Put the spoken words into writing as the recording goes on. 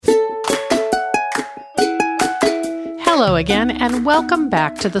Hello again, and welcome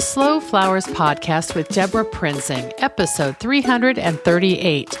back to the Slow Flowers Podcast with Deborah Prinzing, episode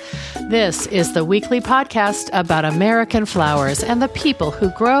 338. This is the weekly podcast about American flowers and the people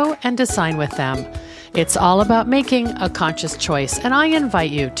who grow and design with them. It's all about making a conscious choice, and I invite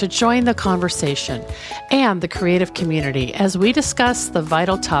you to join the conversation and the creative community as we discuss the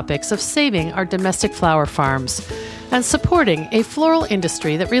vital topics of saving our domestic flower farms and supporting a floral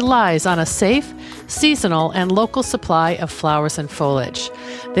industry that relies on a safe, seasonal, and local supply of flowers and foliage.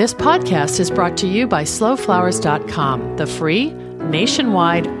 This podcast is brought to you by slowflowers.com, the free,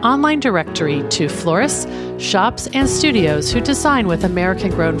 nationwide online directory to florists, shops, and studios who design with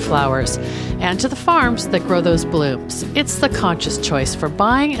American-grown flowers, and to the farms that grow those blooms. It's the conscious choice for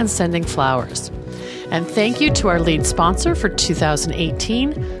buying and sending flowers. And thank you to our lead sponsor for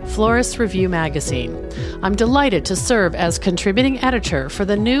 2018, Florist Review Magazine. I'm delighted to serve as contributing editor for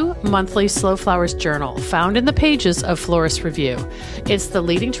the new monthly Slow Flowers Journal found in the pages of Florist Review. It's the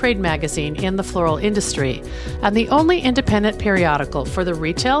leading trade magazine in the floral industry and the only independent periodical for the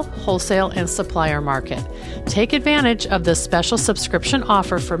retail, wholesale, and supplier market. Take advantage of the special subscription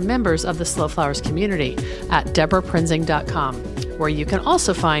offer for members of the Slow Flowers community at deborahprinzing.com, where you can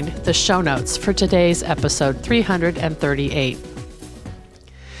also find the show notes for today's episode 338.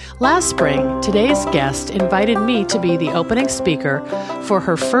 Last spring, today's guest invited me to be the opening speaker for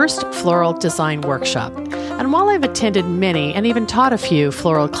her first floral design workshop. And while I've attended many and even taught a few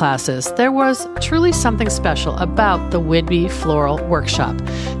floral classes, there was truly something special about the Whidbey Floral Workshop,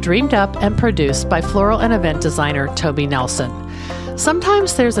 dreamed up and produced by floral and event designer Toby Nelson.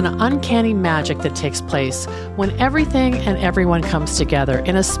 Sometimes there's an uncanny magic that takes place when everything and everyone comes together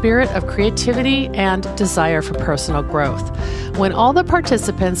in a spirit of creativity and desire for personal growth. When all the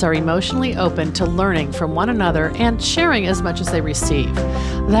participants are emotionally open to learning from one another and sharing as much as they receive.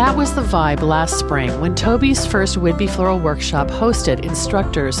 That was the vibe last spring when Toby's first Whidbey Floral Workshop hosted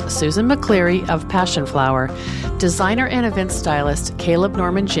instructors Susan McCleary of Passion Flower, designer and event stylist Caleb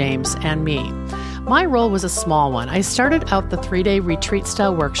Norman James, and me. My role was a small one. I started out the 3-day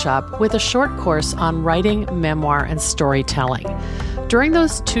retreat-style workshop with a short course on writing, memoir, and storytelling. During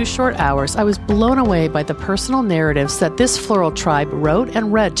those 2 short hours, I was blown away by the personal narratives that this floral tribe wrote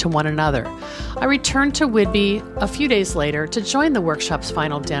and read to one another. I returned to Whidbey a few days later to join the workshop's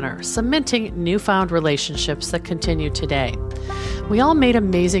final dinner, cementing newfound relationships that continue today. We all made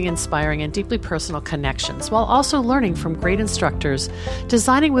amazing, inspiring, and deeply personal connections while also learning from great instructors,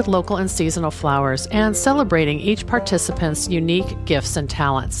 designing with local and seasonal flowers, and celebrating each participant's unique gifts and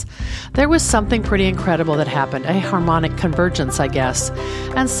talents. There was something pretty incredible that happened, a harmonic convergence, I guess.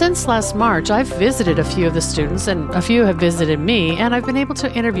 And since last March, I've visited a few of the students, and a few have visited me, and I've been able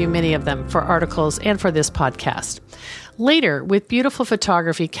to interview many of them for articles and for this podcast. Later, with beautiful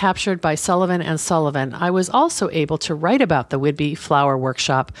photography captured by Sullivan and Sullivan, I was also able to write about the Whidbey Flower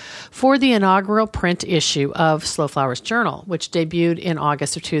Workshop for the inaugural print issue of Slow Flowers Journal, which debuted in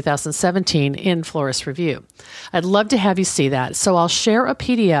August of 2017 in Florist Review. I'd love to have you see that, so I'll share a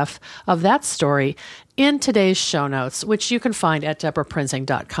PDF of that story in today's show notes, which you can find at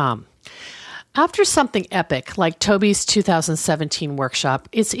deborahprinzing.com. After something epic like Toby's 2017 workshop,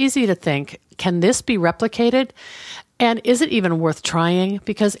 it's easy to think, can this be replicated? And is it even worth trying?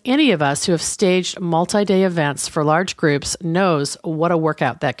 Because any of us who have staged multi-day events for large groups knows what a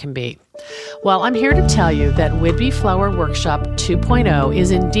workout that can be. Well, I'm here to tell you that Whidbey Flower Workshop 2.0 is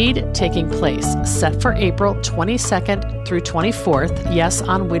indeed taking place, set for April 22nd through 24th, yes,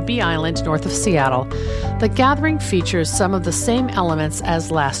 on Whidbey Island, north of Seattle. The gathering features some of the same elements as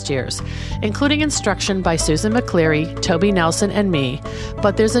last year's, including instruction by Susan McCleary, Toby Nelson, and me,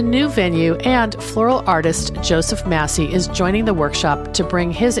 but there's a new venue, and floral artist Joseph Massey is joining the workshop to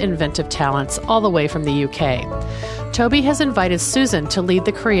bring his inventive talents all the way from the UK. Toby has invited Susan to lead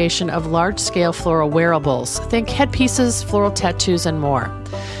the creation of large-scale floral wearables, think headpieces, floral tattoos, and more.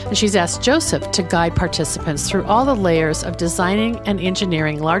 And she's asked Joseph to guide participants through all the layers of designing and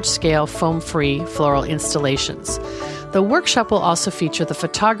engineering large-scale foam-free floral installations. The workshop will also feature the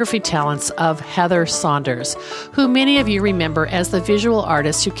photography talents of Heather Saunders, who many of you remember as the visual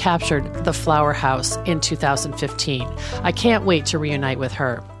artist who captured the Flower House in 2015. I can't wait to reunite with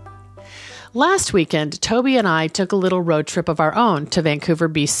her. Last weekend, Toby and I took a little road trip of our own to Vancouver,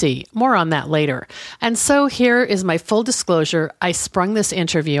 BC. More on that later. And so here is my full disclosure. I sprung this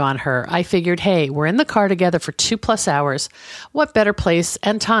interview on her. I figured, hey, we're in the car together for 2+ hours. What better place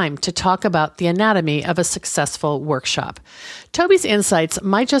and time to talk about the anatomy of a successful workshop? Toby's insights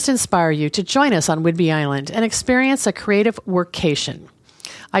might just inspire you to join us on Whidbey Island and experience a creative workcation.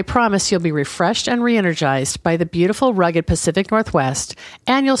 I promise you'll be refreshed and re-energized by the beautiful, rugged Pacific Northwest,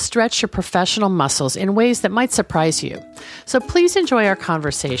 and you'll stretch your professional muscles in ways that might surprise you. So please enjoy our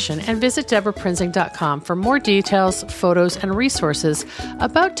conversation and visit DeborahPrinzing.com for more details, photos, and resources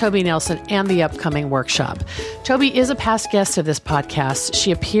about Toby Nelson and the upcoming workshop. Toby is a past guest of this podcast.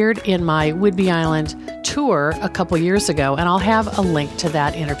 She appeared in my Whidbey Island tour a couple years ago, and I'll have a link to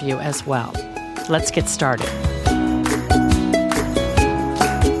that interview as well. Let's get started.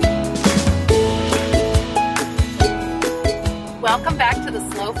 Welcome back to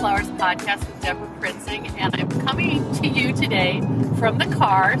the Slow Flowers podcast with Deborah Prinzing, and I'm coming to you today from the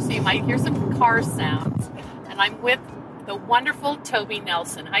car, so you might hear some car sounds, and I'm with the wonderful Toby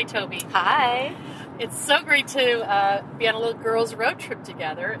Nelson. Hi, Toby. Hi. It's so great to be on a little girls' road trip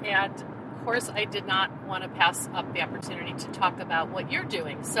together, and of course I did not want to pass up the opportunity to talk about what you're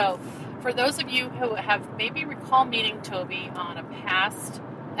doing. So for those of you who have maybe recall meeting Toby on a past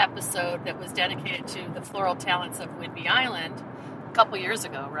episode that was dedicated to the floral talents of Whidbey Island a couple years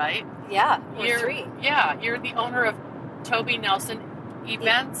ago, right? Yeah, or three. Yeah, you're the owner of Toby Nelson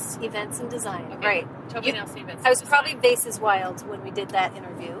Events. Events and Design, Okay. Right. Toby Nelson Events. I was and probably Design. Vases Wild when we did that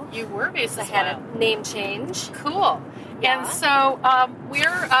interview. You were Vases I had Wild. a name change. Cool. Yeah. And so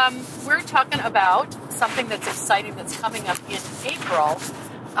we're talking about something that's exciting that's coming up in April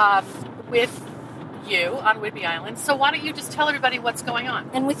with you on Whidbey Island. So why don't you just tell everybody what's going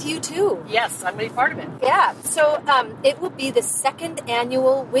on? And with you too. Yes, I'm going to be part of it. Yeah, so it will be the second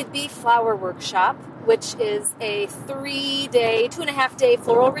annual Whidbey Flower Workshop, which is a 3-day, 2.5-day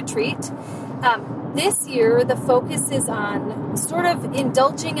floral retreat. This year, the focus is on sort of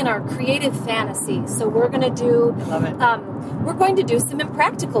indulging in our creative fantasy. So we're going to do, I love it. we're going to do some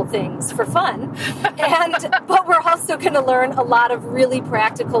impractical things for fun, but we're also going to learn a lot of really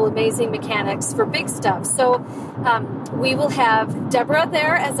practical, amazing mechanics for big stuff. So we will have Deborah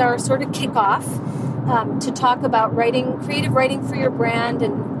there as our sort of kickoff to talk about creative writing for your brand,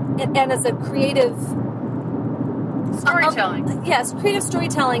 and as a creative Storytelling. Yes, creative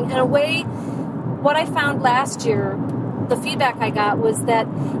storytelling in a way. What I found last year, the feedback I got was that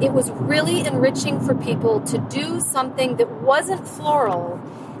it was really enriching for people to do something that wasn't floral,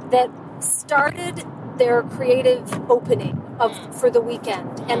 that started their creative opening for the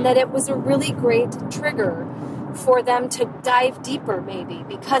weekend, and that it was a really great trigger for them to dive deeper maybe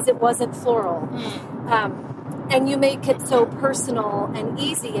because it wasn't floral. And you make it so personal and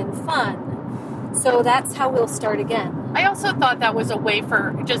easy and fun. So that's how we'll start again. I also thought that was a way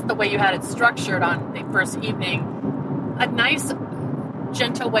for, just the way you had it structured on the first evening, a nice,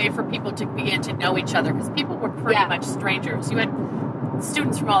 gentle way for people to begin to know each other, because people were pretty much strangers. You had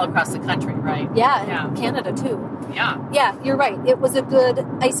students from all across the country, right? Yeah, and Canada too. Yeah. Yeah, you're right. It was a good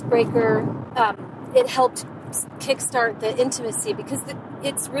icebreaker. It helped kickstart the intimacy, because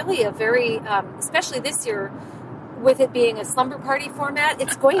it's really a very, especially this year, with it being a slumber party format,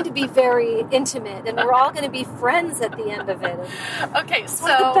 it's going to be very intimate, and we're all going to be friends at the end of it. Okay, It's so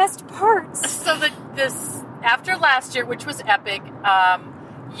one of the best parts. So this after last year, which was epic,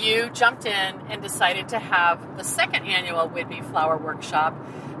 you jumped in and decided to have the second annual Whidbey Flower Workshop,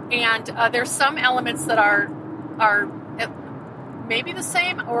 and there's some elements that are maybe the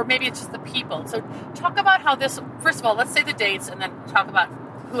same, or maybe it's just the people. So talk about how this. First of all, let's say the dates, and then talk about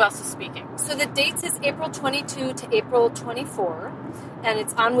who else is speaking. So the dates is April 22 to April 24, and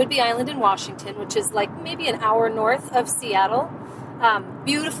it's on Whidbey Island in Washington, which is like maybe an hour north of Seattle.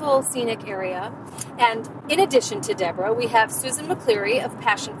 Beautiful scenic area. And in addition to Deborah, we have Susan McCleary of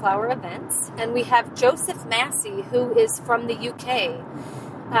Passion Flower Events, and we have Joseph Massey, who is from the UK.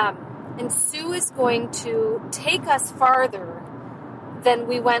 And Sue is going to take us farther than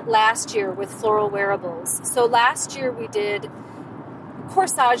we went last year with floral wearables. So last year we did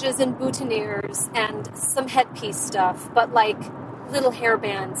corsages and boutonnieres and some headpiece stuff, but like little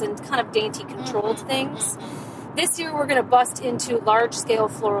hairbands and kind of dainty controlled things. This year we're going to bust into large-scale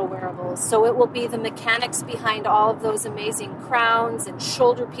floral wearables, so it will be the mechanics behind all of those amazing crowns and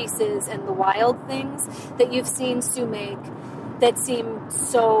shoulder pieces and the wild things that you've seen Sue make that seem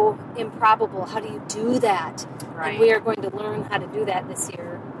so improbable. How do you do that? Right. And we are going to learn how to do that this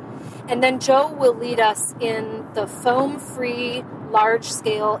year. And then Joe will lead us in the foam-free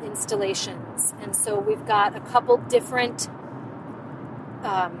large-scale installations. And so we've got a couple different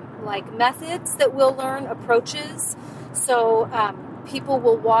methods that we'll learn, approaches. So people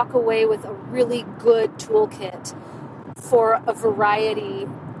will walk away with a really good toolkit for a variety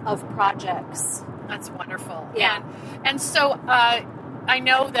of projects. That's wonderful. Yeah. And so I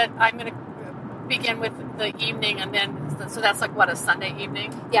know that I'm going to begin with the evening, and then, so that's like, what, a Sunday evening?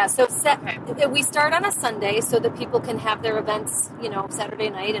 Yeah, so Okay. we start on a Sunday so that people can have their events, Saturday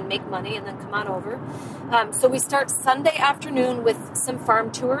night and make money and then come on over. So we start Sunday afternoon with some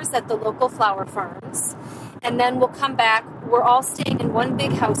farm tours at the local flower farms. And then we'll come back. We're all staying in one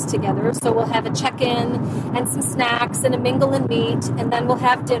big house together. So we'll have a check-in and some snacks and a mingle and meet. And then we'll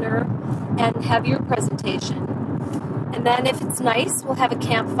have dinner and have your presentation. And then if it's nice, we'll have a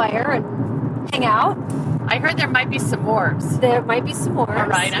campfire and hang out. I heard there might be s'mores. There might be some more. All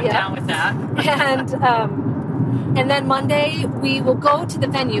right, I'm down with that. And then Monday we will go to the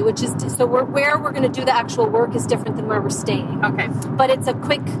venue, which is where we're going to do the actual work is different than where we're staying. Okay. But it's a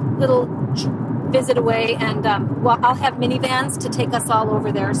quick little visit away, and I'll have minivans to take us all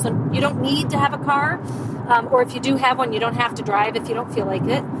over there. So you don't need to have a car, or if you do have one, you don't have to drive if you don't feel like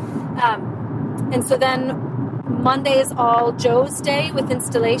it. And so then Monday is all Joe's day with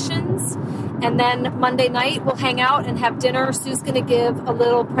installations. And then Monday night, we'll hang out and have dinner. Sue's going to give a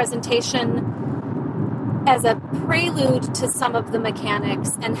little presentation as a prelude to some of the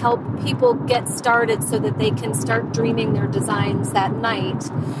mechanics and help people get started so that they can start dreaming their designs that night.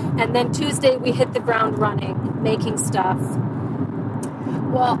 And then Tuesday, we hit the ground running, making stuff.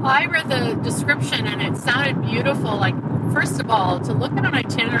 Well, I read the description and it sounded beautiful. Like, first of all, to look at an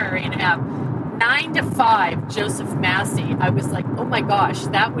itinerary and have 9 to 5 Joseph Massey, I was like, oh my gosh,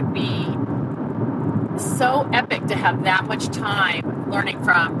 that would be so epic to have that much time learning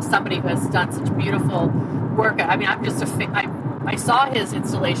from somebody who has done such beautiful work. I mean, I'm just I saw his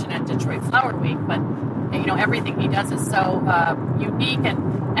installation at Detroit Flower Week, but everything he does is so unique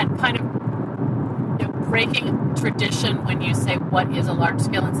and kind of breaking tradition when you say what is a large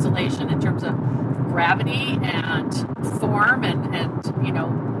scale installation in terms of gravity and form and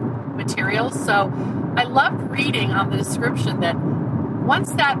materials. So I loved reading on the description that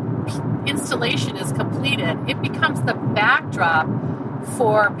once that installation is completed, it becomes the backdrop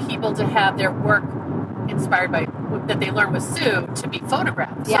for people to have their work inspired by that they learned with Sue to be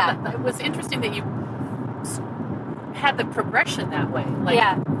photographed. Yeah. So it was interesting that you had the progression that way.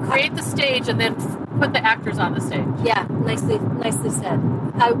 Like, create the stage and then put the actors on the stage. Yeah, nicely said.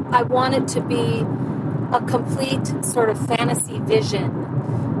 I want it to be a complete sort of fantasy vision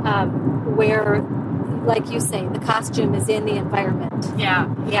where, like you say, the costume is in the environment.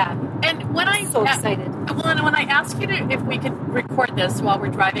 Yeah. Yeah. And when I so excited. Well, and when I asked you if we could record this while we're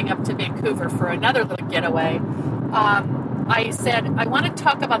driving up to Vancouver for another little getaway, I said I want to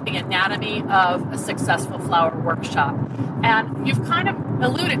talk about the anatomy of a successful flower workshop, and you've kind of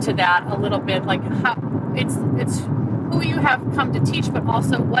alluded to that a little bit, like how it's who you have come to teach, but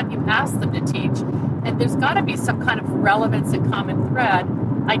also what you ask them to teach, and there's got to be some kind of relevance and common thread.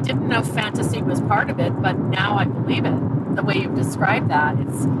 I didn't know fantasy was part of it, but now I believe it. The way you've described that,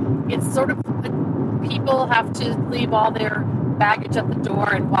 it's sort of people have to leave all their baggage at the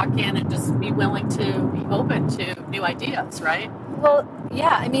door and walk in and just be willing to be open to new ideas, right? Well,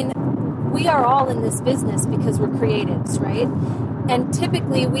 yeah, I mean, we are all in this business because we're creatives, right? And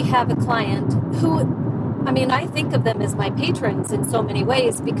typically we have a client who, I mean, I think of them as my patrons in so many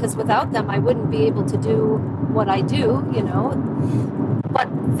ways because without them I wouldn't be able to do what I do, But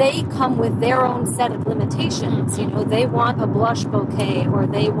they come with their own set of limitations. They want a blush bouquet or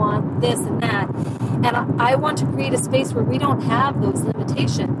they want this and that. And I want to create a space where we don't have those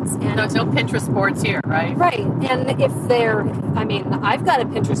limitations. And there's no Pinterest boards here, right? Right. And I've got a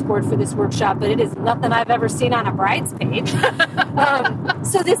Pinterest board for this workshop, but it is nothing I've ever seen on a bride's page.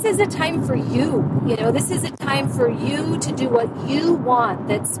 So this is a time for you. This is a time for you to do what you want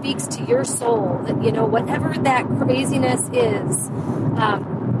that speaks to your soul, whatever that craziness is.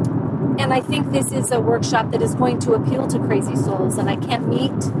 And I think this is a workshop that is going to appeal to crazy souls, and I can't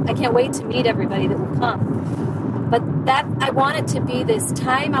wait to meet everybody that will come. But I want it to be this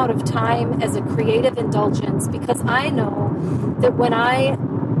time out of time as a creative indulgence, because I know that when I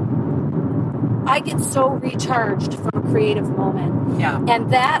get so recharged from a creative moment. Yeah.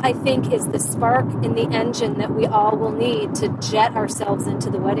 And that, I think, is the spark in the engine that we all will need to jet ourselves into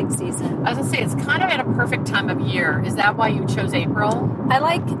the wedding season. I was going to say, it's kind of at a perfect time of year. Is that why you chose April?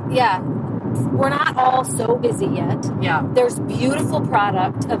 We're not all so busy yet. Yeah. There's beautiful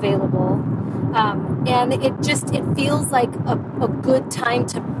product available. And it feels like a good time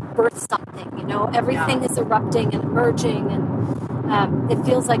to birth something. Everything is erupting and emerging, and it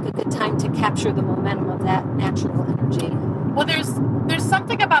feels like a good time to capture the momentum of that natural energy. Well, there's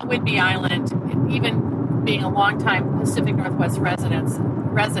something about Whidbey Island, even being a longtime Pacific Northwest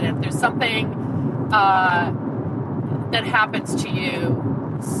resident. There's something that happens to you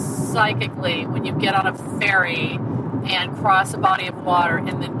psychically when you get on a ferry and cross a body of water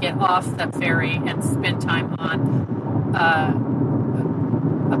and then get off the ferry and spend time on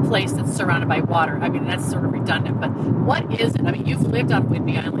a place that's surrounded by water. I mean, that's sort of redundant, but what is it? I mean, you've lived on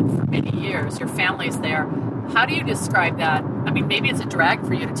Whidbey Island for many years. Your family's there. How do you describe that? I mean, maybe it's a drag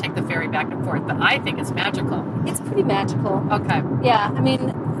for you to take the ferry back and forth, but I think it's magical. It's pretty magical. Okay. Yeah, I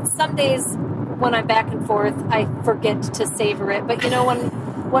mean, some days when I'm back and forth, I forget to savor it. But, you know,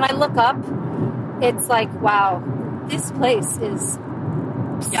 when I look up, it's like, wow, this place is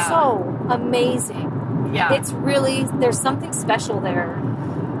so amazing. Yeah. It's really, there's something special there.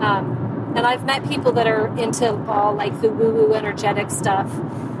 And I've met people that are into all like the woo-woo energetic stuff.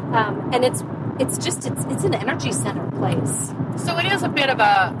 And it's an energy center place. So it is a bit of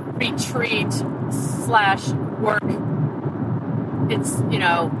a retreat / work. It's, you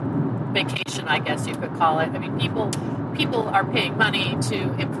know, vacation, I guess you could call it. I mean, people are paying money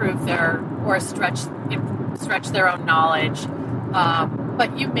to improve or stretch their own knowledge.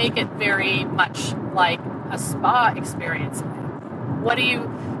 But you make it very much like a spa experience. What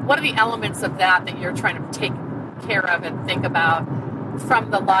are the elements of that you're trying to take care of and think about,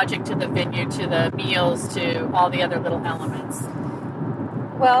 from the logic to the venue to the meals to all the other little elements?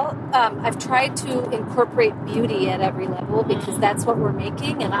 Well, I've tried to incorporate beauty at every level because that's what we're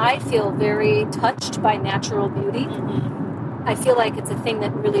making, and I feel very touched by natural beauty. Mm-hmm. I feel like it's a thing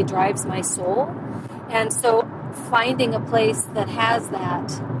that really drives my soul, and so finding a place that has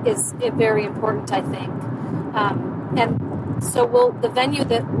that is very important, I think. And so the venue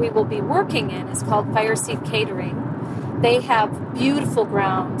that we will be working in is called Fireseed Catering. They have beautiful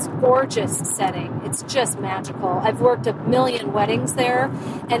grounds, gorgeous setting. It's just magical. I've worked a million weddings there,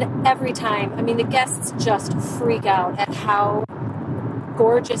 and every time, I mean, the guests just freak out at how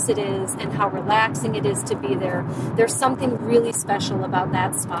gorgeous it is and how relaxing it is to be there. There's something really special about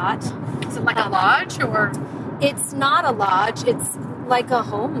that spot. Is it like a lodge, or? It's not a lodge. It's like a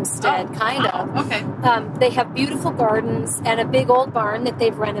homestead, kind of. Okay. They have beautiful gardens and a big old barn that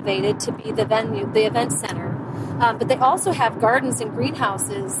they've renovated to be the venue, the event center. But they also have gardens and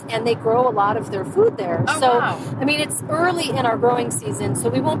greenhouses, and they grow a lot of their food there. Oh, so, wow. I mean, it's early in our growing season, so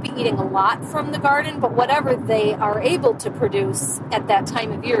we won't be eating a lot from the garden, but whatever they are able to produce at that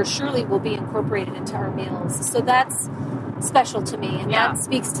time of year surely will be incorporated into our meals. So that's special to me, and that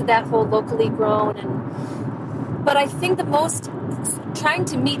speaks to that whole locally grown. But I think the most, trying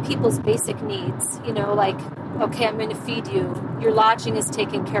to meet people's basic needs, you know, like, okay, I'm going to feed you. Your lodging is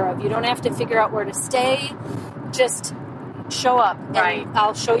taken care of. You don't have to figure out where to stay. Just show up, and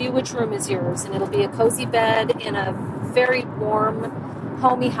I'll show you which room is yours, and it'll be a cozy bed in a very warm,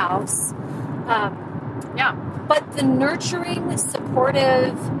 homey house. But the nurturing,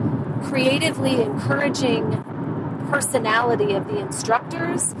 supportive, creatively encouraging personality of the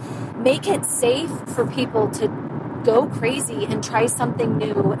instructors make it safe for people to go crazy and try something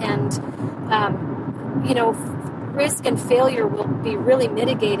new, and you know, risk and failure will be really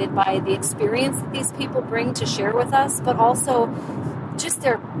mitigated by the experience that these people bring to share with us, but also just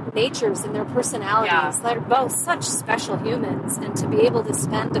their natures and their personalities. Yeah. They're both such special humans, and to be able to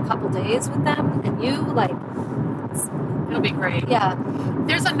spend a couple days with them and you, like, it'll be great. Yeah.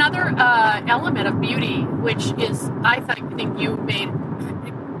 There's another element of beauty, which is, I think you made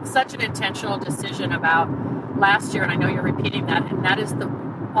such an intentional decision about last year, and I know you're repeating that, and that is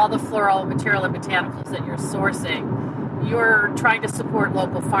all the floral material and botanicals that you're sourcing. You're trying to support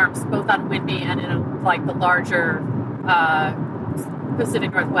local farms, both on Whidbey and in the larger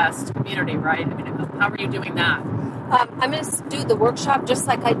Pacific Northwest community, right? I mean, how are you doing that? I'm going to do the workshop just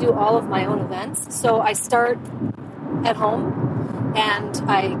like I do all of my own events. So I start at home, and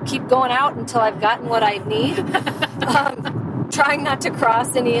I keep going out until I've gotten what I need. Trying not to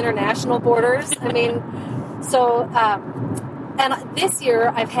cross any international borders. I mean, so... And this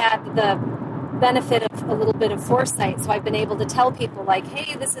year, I've had the benefit of a little bit of foresight, so I've been able to tell people, like,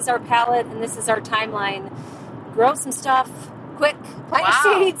 hey, this is our palette, and this is our timeline. Grow some stuff, quick, plant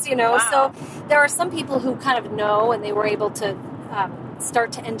your seeds, you know. Wow. So there are some people who kind of know, and they were able to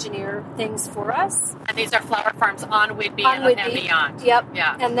start to engineer things for us. And these are flower farms on Whidbey and beyond. Yep.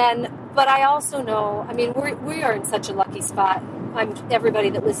 Yeah. And then, but I also know, I mean, we are in such a lucky spot. Everybody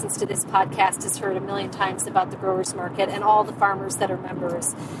that listens to this podcast has heard a million times about the Growers Market and all the farmers that are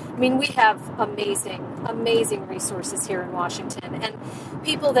members. I mean, we have amazing, amazing resources here in Washington. And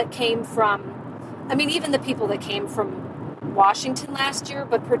people that came from, I mean, even the people that came from Washington last year,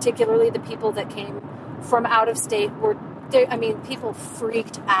 but particularly the people that came from out of state were, I mean, people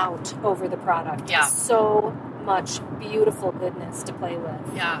freaked out over the product. Yeah. So much beautiful goodness to play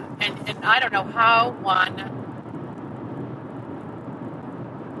with. Yeah. And I don't know how one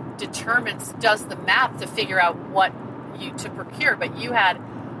does the math to figure out what you to procure, but you had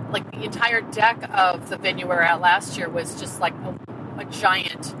like the entire deck of the venue we were at last year was just like a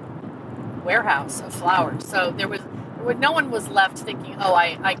giant warehouse of flowers. So no one was left thinking, oh,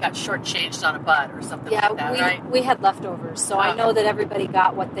 I got shortchanged on a bud or something like that, right? We had leftovers, so I know that everybody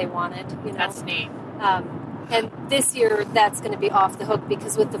got what they wanted. That's neat. And this year, that's going to be off the hook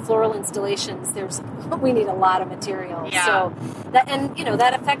because with the floral installations, we need a lot of material. Yeah. So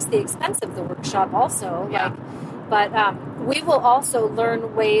that affects the expense of the workshop also. Yeah. But we will also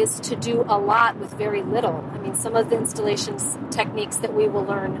learn ways to do a lot with very little. I mean, some of the installations techniques that we will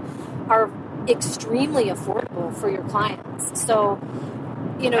learn are extremely affordable for your clients. So,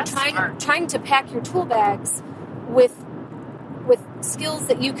 trying to pack your tool bags with skills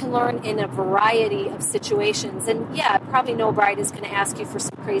that you can learn in a variety of situations. And yeah, probably no bride is going to ask you for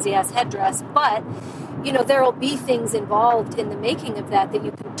some crazy ass headdress, but there will be things involved in the making of that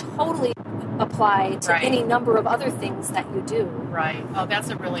you can totally apply to any number of other things that you do. Right. Oh, that's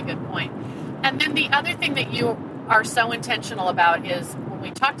a really good point. And then the other thing that you are so intentional about is when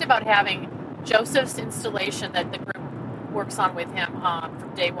we talked about having Joseph's installation that the group works on with him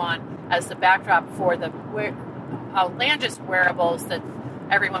from day one as the backdrop for the Landis wearables that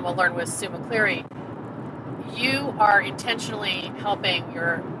everyone will learn with Sue McCleary, you are intentionally helping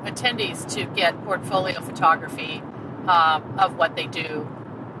your attendees to get portfolio photography of what they do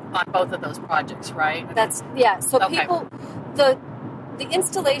on both of those projects, right? So people, the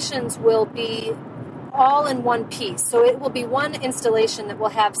installations will be all in one piece. So it will be one installation that will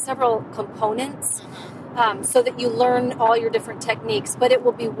have several components. So that you learn all your different techniques, but it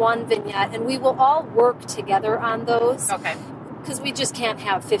will be one vignette, and we will all work together on those. Okay. Because we just can't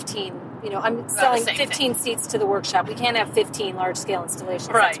have 15, I'm selling 15 seats to the workshop. We can't have 15 large-scale installations.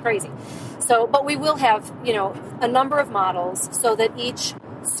 Right. That's crazy. So, but we will have, a number of models so that each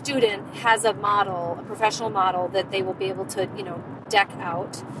student has a professional model that they will be able to, deck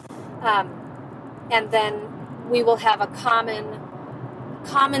out. And then we will have a common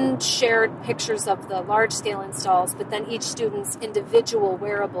shared pictures of the large-scale installs, but then each student's individual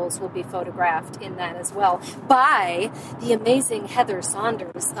wearables will be photographed in that as well by the amazing Heather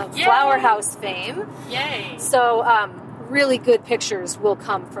Saunders of Flower House fame. Yay! So really good pictures will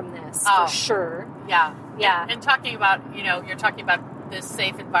come from this, for sure. Yeah. Yeah. And talking about, you're talking about this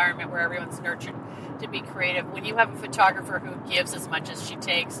safe environment where everyone's nurtured to be creative. When you have a photographer who gives as much as she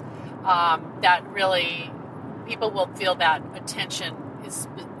takes, that really, people will feel that attention.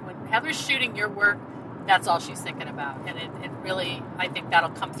 When Heather's shooting your work, that's all she's thinking about, and it really, I think that'll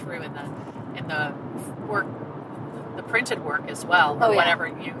come through in the work, the printed work as well, or whatever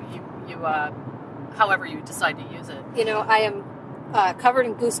you however you decide to use it. I am covered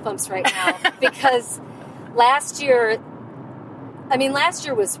in goosebumps right now because last year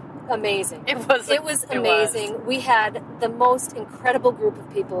was amazing. It was amazing. We had the most incredible group of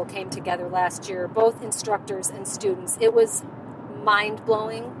people came together last year, both instructors and students. It was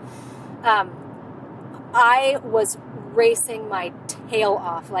mind-blowing. I was racing my tail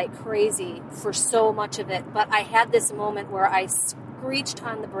off like crazy for so much of it, but I had this moment where I screeched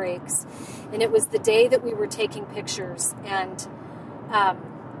on the brakes, and it was the day that we were taking pictures, and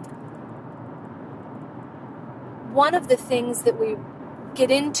one of the things that we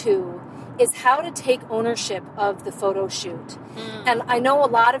get into is how to take ownership of the photo shoot. And I know a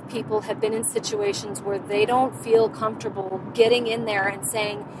lot of people have been in situations where they don't feel comfortable getting in there and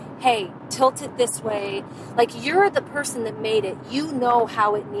saying, hey, tilt it this way. Like, you're the person that made it. You know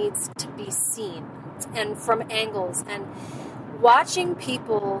how it needs to be seen and from angles. And watching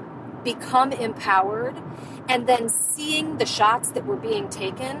people become empowered and then seeing the shots that were being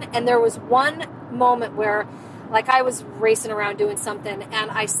taken. And there was one moment where, like, I was racing around doing something,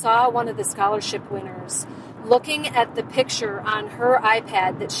 and I saw one of the scholarship winners looking at the picture on her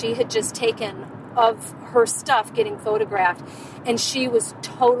iPad that she had just taken of her stuff getting photographed, and she was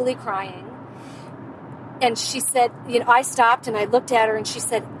totally crying. And she said, I stopped and I looked at her, and she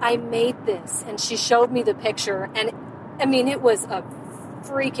said, I made this. And she showed me the picture, and I mean, it was a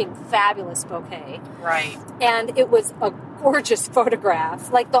freaking fabulous bouquet. Right. And it was a gorgeous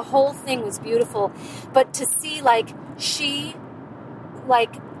photograph. Like, the whole thing was beautiful. But to see,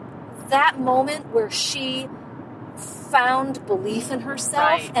 that moment where she found belief in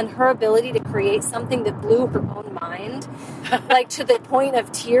herself and her ability to create something that blew her own mind, like, to the point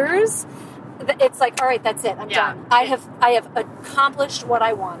of tears, it's like, all right, that's it. I'm done. I have accomplished what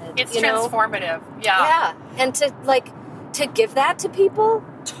I wanted. It's transformative. Yeah. And to give that to people,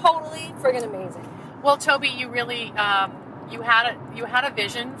 totally friggin' amazing. Well, Toby, you really you had a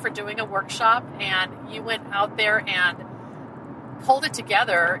vision for doing a workshop, and you went out there and pulled it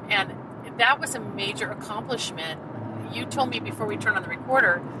together, and that was a major accomplishment. you told me before we turned on the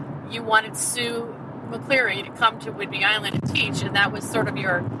recorder, you wanted Sue McCleary to come to Whidbey Island and teach, and that was sort of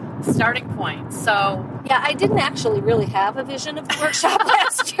your starting point. So yeah, I didn't actually really have a vision of the workshop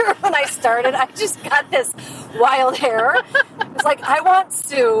last year when I started. I just got this wild hair. It's like, I want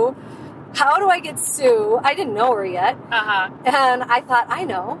Sue. How do I get Sue? I didn't know her yet. And I thought, I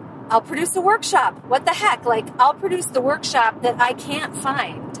know. I'll produce a workshop. What the heck? Like, I'll produce the workshop that I can't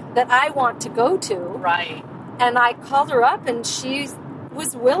find, that I want to go to. Right. And I called her up, and she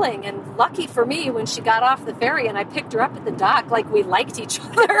was willing, and lucky for me when she got off the ferry and I picked her up at the dock, like we liked each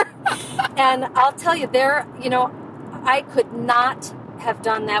other. And I'll tell you, I could not have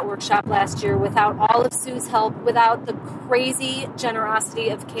done that workshop last year without all of Sue's help, without the crazy generosity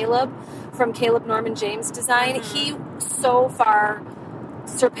of Caleb from Caleb Norman James Design. Mm-hmm. He so far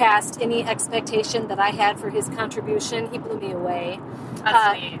surpassed any expectation that I had for his contribution. He blew me away.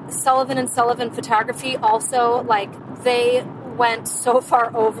 That's neat. Sullivan and Sullivan Photography also, they went so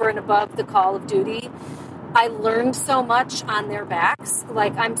far over and above the call of duty. I learned so much on their backs.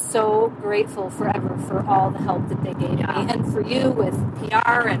 I'm so grateful forever for all the help that they gave me, and for you with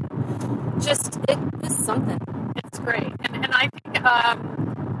PR, and just, it was something. It's great. And I think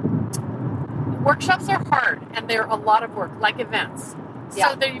workshops are hard, and they're a lot of work, like events.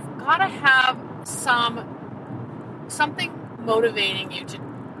 So you've got to have something motivating you to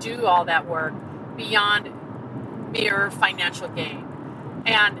do all that work beyond mere financial gain.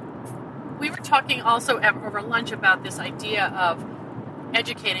 And we were talking also over lunch about this idea of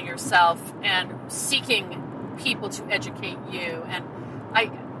educating yourself and seeking people to educate you. And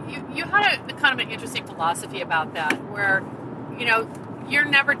you had a kind of an interesting philosophy about that, where, you're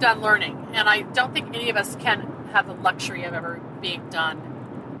never done learning. And I don't think any of us can have the luxury of ever being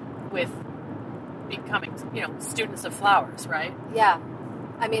done with becoming, students of flowers, right? Yeah.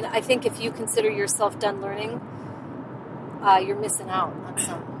 I mean, I think if you consider yourself done learning, you're missing out on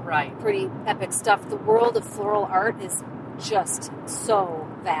some pretty epic stuff. The world of floral art is just so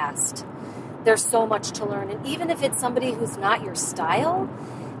vast. There's so much to learn. And even if it's somebody who's not your style,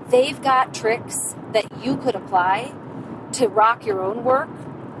 they've got tricks that you could apply to rock your own work.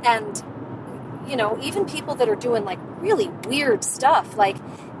 And, even people that are doing really weird stuff,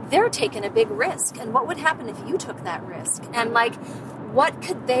 they're taking a big risk. And what would happen if you took that risk? And what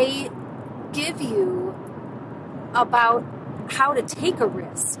could they give you about how to take a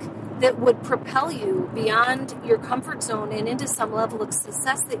risk that would propel you beyond your comfort zone and into some level of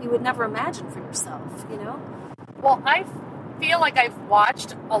success that you would never imagine for yourself, Well, I feel like I've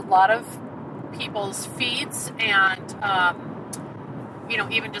watched a lot of people's feeds and,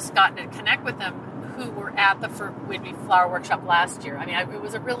 even just gotten to connect with them who were at the Whidbey Flower Workshop last year. I mean, it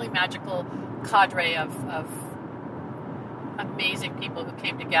was a really magical cadre of amazing people who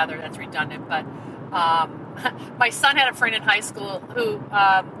came together. That's redundant, but my son had a friend in high school who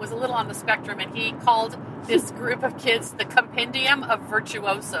was a little on the spectrum, and he called this group of kids the Compendium of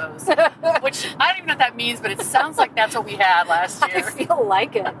Virtuosos, which I don't even know what that means, but it sounds like that's what we had last year. I feel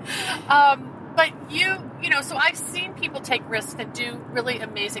like it. But so I've seen people take risks and do really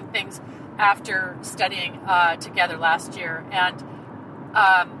amazing things after studying together last year, and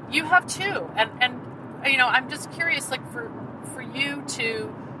you have too. And I'm just curious, for you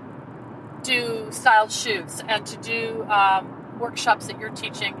to do styled shoots and to do workshops that you're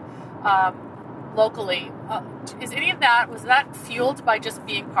teaching locally. Was that fueled by just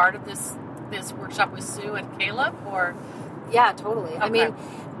being part of this workshop with Sue and Caleb, or? Yeah, totally. Okay. I mean,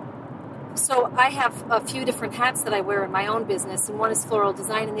 so I have a few different hats that I wear in my own business, and one is floral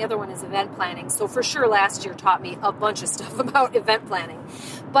design and the other one is event planning. So for sure last year taught me a bunch of stuff about event planning.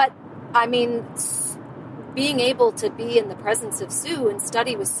 But I mean, being able to be in the presence of Sue and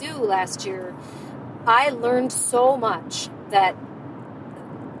study with Sue last year, I learned so much that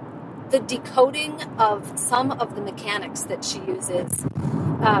the decoding of some of the mechanics that she uses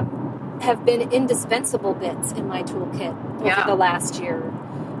have been indispensable bits in my toolkit over the last year.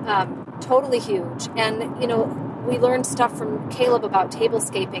 Totally huge. And, we learned stuff from Caleb about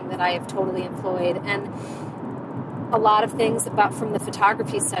tablescaping that I have totally employed, and a lot of things from the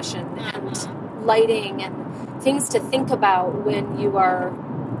photography session and lighting and things to think about when you are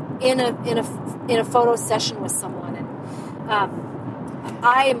in a photo session with someone. And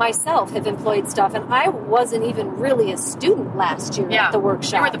I myself have employed stuff, and I wasn't even really a student last year at the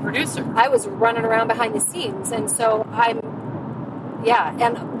workshop. You were the producer. I was running around behind the scenes, and so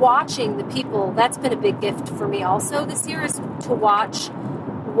and watching the people, that's been a big gift for me also this year, is to watch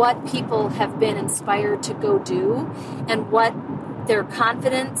what people have been inspired to go do and what their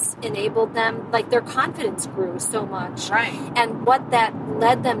confidence enabled them, like their confidence grew so much. Right. And what that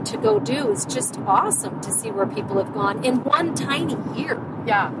led them to go do is just awesome to see where people have gone in one tiny year.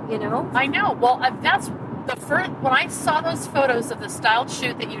 Yeah. You know? I know. Well, that's the first, when I saw those photos of the styled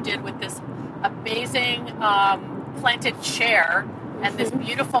shoot that you did with this amazing planted chair and this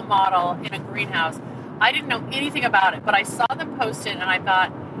beautiful model in a greenhouse, I didn't know anything about it, but I saw them post it and I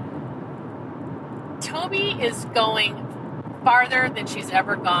thought, Toby is going farther than she's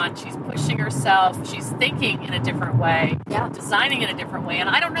ever gone. She's pushing herself. She's thinking in a different way, designing in a different way. And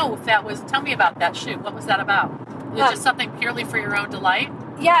I don't know if that was, tell me about that shoot. What was that about? Was it just something purely for your own delight?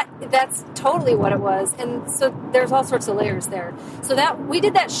 Yeah, that's totally what it was. And so there's all sorts of layers there. So that we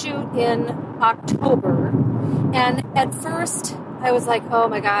did that shoot in October. And at first I was like, oh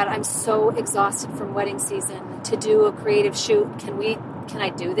my God, I'm so exhausted from wedding season to do a creative shoot. Can I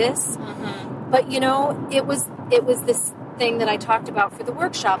do this? Mm-hmm. But you know, it was this thing that I talked about for the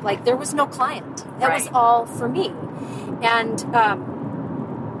workshop. Like there was no client. That was all for me. And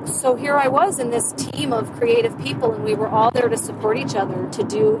so here I was in this team of creative people, and we were all there to support each other, to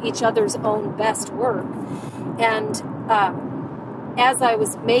do each other's own best work. And as I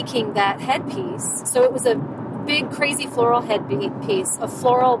was making that headpiece, so it was a big, crazy floral headpiece, a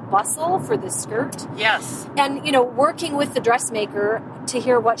floral bustle for the skirt. Yes. And, you know, working with the dressmaker to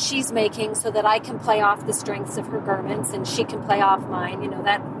hear what she's making so that I can play off the strengths of her garments and she can play off mine. You know,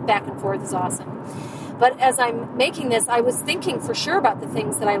 that back and forth is awesome. But as I'm making this, I was thinking for sure about the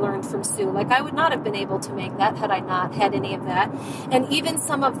things that I learned from Sue. Like, I would not have been able to make that had I not had any of that. And even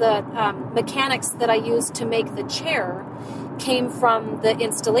some of the mechanics that I used to make the chair came from the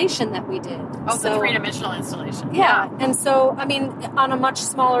installation that we did. Oh, so, the three-dimensional installation. Yeah. And so, I mean, on a much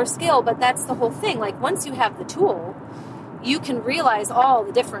smaller scale, but that's the whole thing. Like, once you have the tool, you can realize all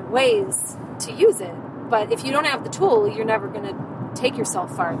the different ways to use it. But if you don't have the tool, you're never going to take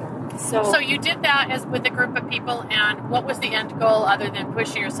yourself farther. So you did that as with a group of people, and what was the end goal other than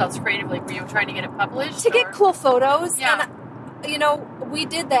pushing yourselves creatively? Were you trying to get it published? To get cool photos. Yeah. And, you know, we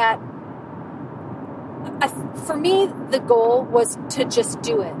did that. For me, the goal was to just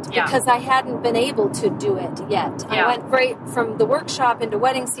do it because I hadn't been able to do it yet. I went right from the workshop into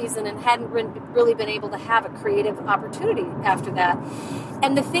wedding season and hadn't really been able to have a creative opportunity after that.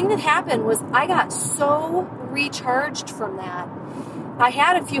 And the thing that happened was I got so recharged from that. I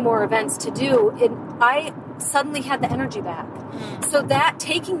had a few more events to do, and I suddenly had the energy back. So that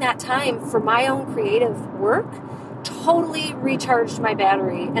taking that time for my own creative work totally recharged my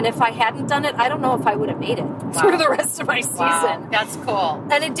battery. And if I hadn't done it, I don't know if I would have made it through the rest of my season. Wow, that's cool.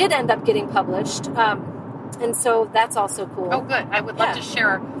 And it did end up getting published. And so that's also cool. Oh, good. I would love to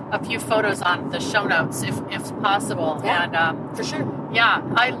share a few photos on the show notes if possible. Yeah, and for sure. Yeah,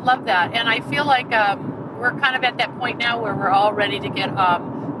 I love that. And I feel like we're kind of at that point now where we're all ready to get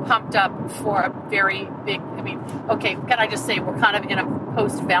pumped up for a very big, I mean, okay, can I just say we're kind of in a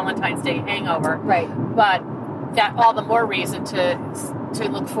post-Valentine's Day hangover. Right. But that all the more reason to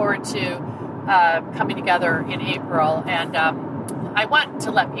look forward to coming together in April. And I want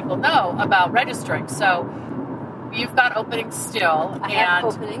to let people know about registering. So you've got openings still. I have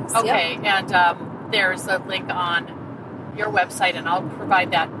openings. Okay, and there's a link on your website, and I'll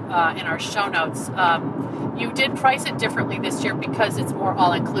provide that in our show notes. You did price it differently this year because it's more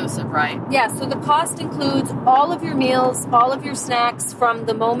all-inclusive, right? Yeah, so the cost includes all of your meals, all of your snacks from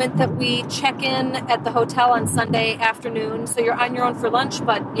the moment that we check in at the hotel on Sunday afternoon. So you're on your own for lunch,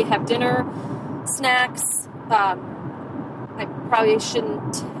 but you have dinner, snacks. I probably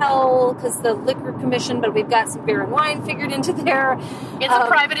shouldn't tell because the liquor commission, but we've got some beer and wine figured into there. It's a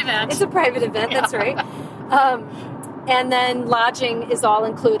private event. It's a private event, that's right. And then lodging is all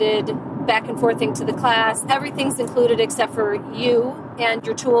included, back and forthing to the class. Everything's included except for you and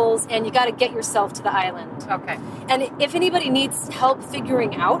your tools, and you got to get yourself to the island. Okay. And if anybody needs help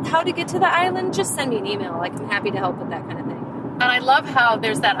figuring out how to get to the island, just send me an email. Like, I'm happy to help with that kind of thing. And I love how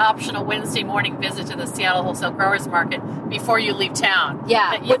there's that optional Wednesday morning visit to the Seattle Wholesale Growers Market before you leave town.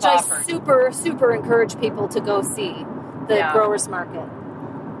 Yeah, which offered. I super, super encourage people to go see, the Growers Market.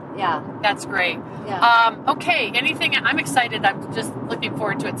 Yeah. That's great. Yeah. Okay, anything, I'm excited. I'm just looking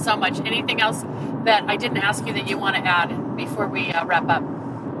forward to it so much. Anything else that I didn't ask you that you want to add before we wrap up?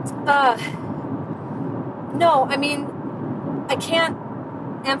 No, I mean, I can't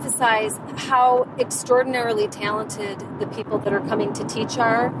emphasize how extraordinarily talented the people that are coming to teach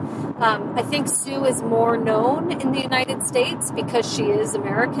are. I think Sue is more known in the United States because she is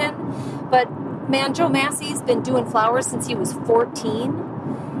American, but man, Joe Massey's been doing flowers since he was 14.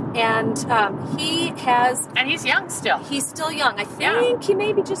 And he has... And he's young still. He's still young. I think he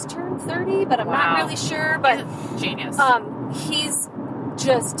maybe just turned 30, but I'm not really sure. But genius. He's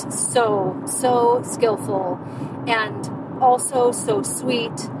just so skillful and also so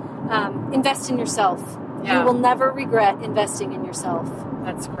sweet. Invest in yourself. Yeah. You will never regret investing in yourself.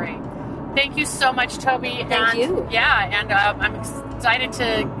 That's great. Thank you so much, Toby. Thank you. Yeah, and I'm excited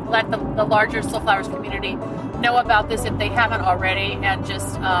to let the larger Slow Flowers community know about this if they haven't already, and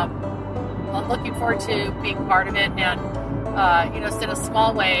just I'm looking forward to being part of it, and in a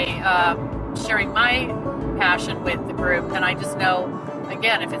small way, sharing my passion with the group. And I just know,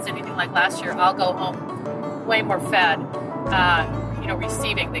 again, if it's anything like last year, I'll go home way more fed,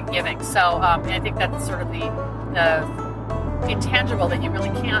 receiving than giving. So I think that's sort of the intangible that you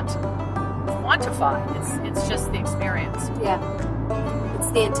really can't quantify. It's just the experience. Yeah.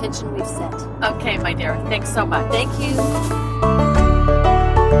 It's the intention we've set. Okay, my dear. Thanks so much. Thank you.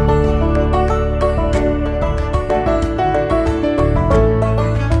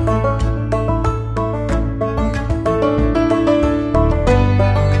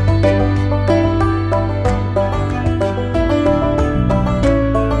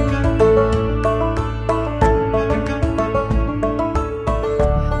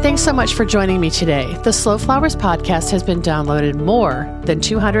 Thanks so much for joining me today. The Slow Flowers podcast has been downloaded more than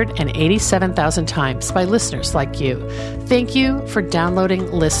 287,000 times by listeners like you. Thank you for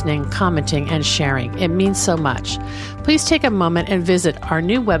downloading, listening, commenting, and sharing. It means so much. Please take a moment and visit our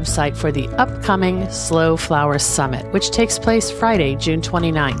new website for the upcoming Slow Flowers Summit, which takes place Friday, June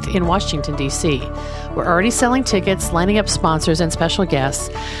 29th in Washington, D.C. We're already selling tickets, lining up sponsors and special guests,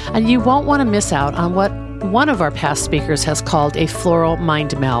 and you won't want to miss out on what one of our past speakers has called a floral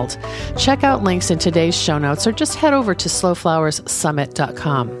mind meld. Check out links in today's show notes or just head over to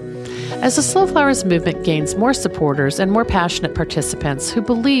slowflowerssummit.com. As the Slow Flowers movement gains more supporters and more passionate participants who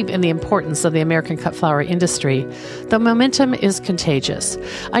believe in the importance of the American cut flower industry, the momentum is contagious.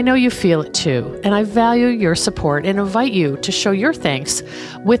 I know you feel it too, and I value your support and invite you to show your thanks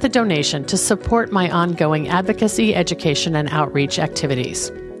with a donation to support my ongoing advocacy, education, and outreach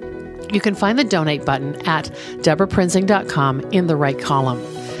activities. You can find the donate button at deborahprinzing.com in the right column.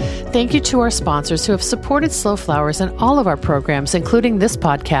 Thank you to our sponsors who have supported Slow Flowers and all of our programs, including this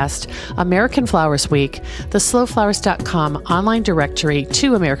podcast, American Flowers Week, the slowflowers.com online directory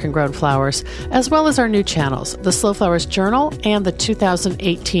to American Grown Flowers, as well as our new channels, the Slow Flowers Journal and the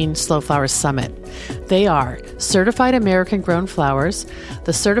 2018 Slow Flowers Summit. They are Certified American Grown Flowers.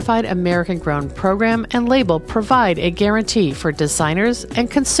 The Certified American Grown program and label provide a guarantee for designers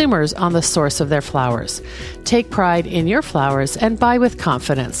and consumers on the source of their flowers. Take pride in your flowers and buy with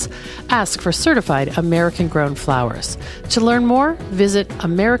confidence. Ask for Certified American Grown Flowers. To learn more, visit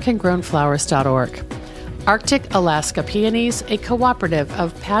americangrownflowers.org. Arctic Alaska Peonies, a cooperative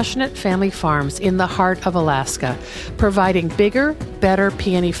of passionate family farms in the heart of Alaska, providing bigger, better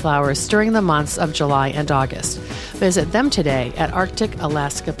peony flowers during the months of July and August. Visit them today at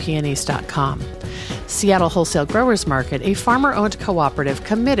arcticalaskapeonies.com. Seattle Wholesale Growers Market, a farmer-owned cooperative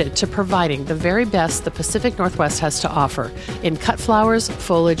committed to providing the very best the Pacific Northwest has to offer in cut flowers,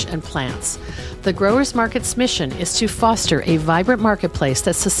 foliage, and plants. The Growers Market's mission is to foster a vibrant marketplace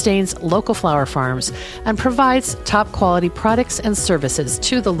that sustains local flower farms and provides top-quality products and services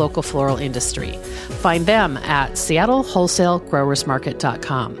to the local floral industry. Find them at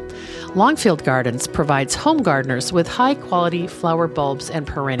seattlewholesalegrowersmarket.com. Longfield Gardens provides home gardeners with high-quality flower bulbs and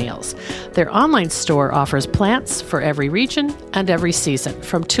perennials. Their online store offers plants for every region and every season,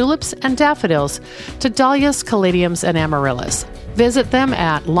 from tulips and daffodils to dahlias, caladiums, and amaryllis. Visit them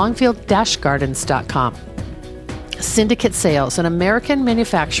at longfield-gardens.com. Syndicate Sales, an American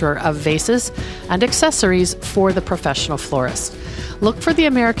manufacturer of vases and accessories for the professional florist. Look for the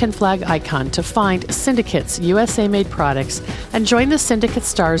American flag icon to find Syndicate's USA-made products and join the Syndicate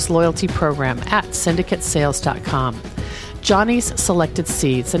Stars loyalty program at syndicatesales.com. Johnny's Selected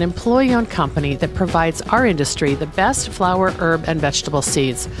Seeds, an employee-owned company that provides our industry the best flower, herb, and vegetable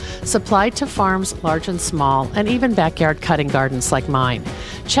seeds, supplied to farms large and small, and even backyard cutting gardens like mine.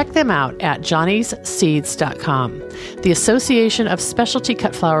 Check them out at johnnysseeds.com. The Association of Specialty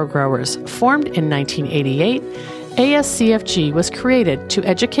Cut Flower Growers, formed in 1988, ASCFG was created to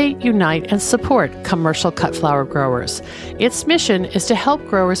educate, unite, and support commercial cut flower growers. Its mission is to help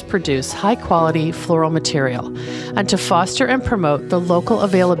growers produce high-quality floral material and to foster and promote the local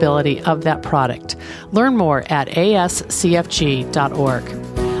availability of that product. Learn more at ascfg.org.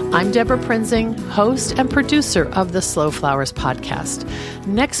 I'm Deborah Prinzing, host and producer of the Slow Flowers podcast.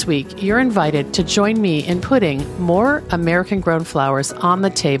 Next week, you're invited to join me in putting more American-grown flowers on the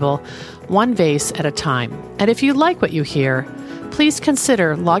table, one vase at a time. And if you like what you hear, please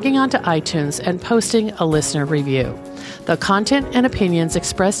consider logging onto iTunes and posting a listener review. The content and opinions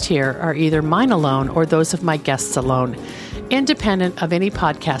expressed here are either mine alone or those of my guests alone, independent of any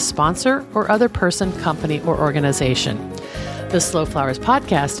podcast sponsor or other person, company, or organization. The Slow Flowers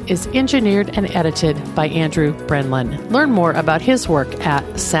podcast is engineered and edited by Andrew Brenlin. Learn more about his work at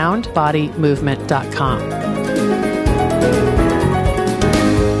soundbodymovement.com.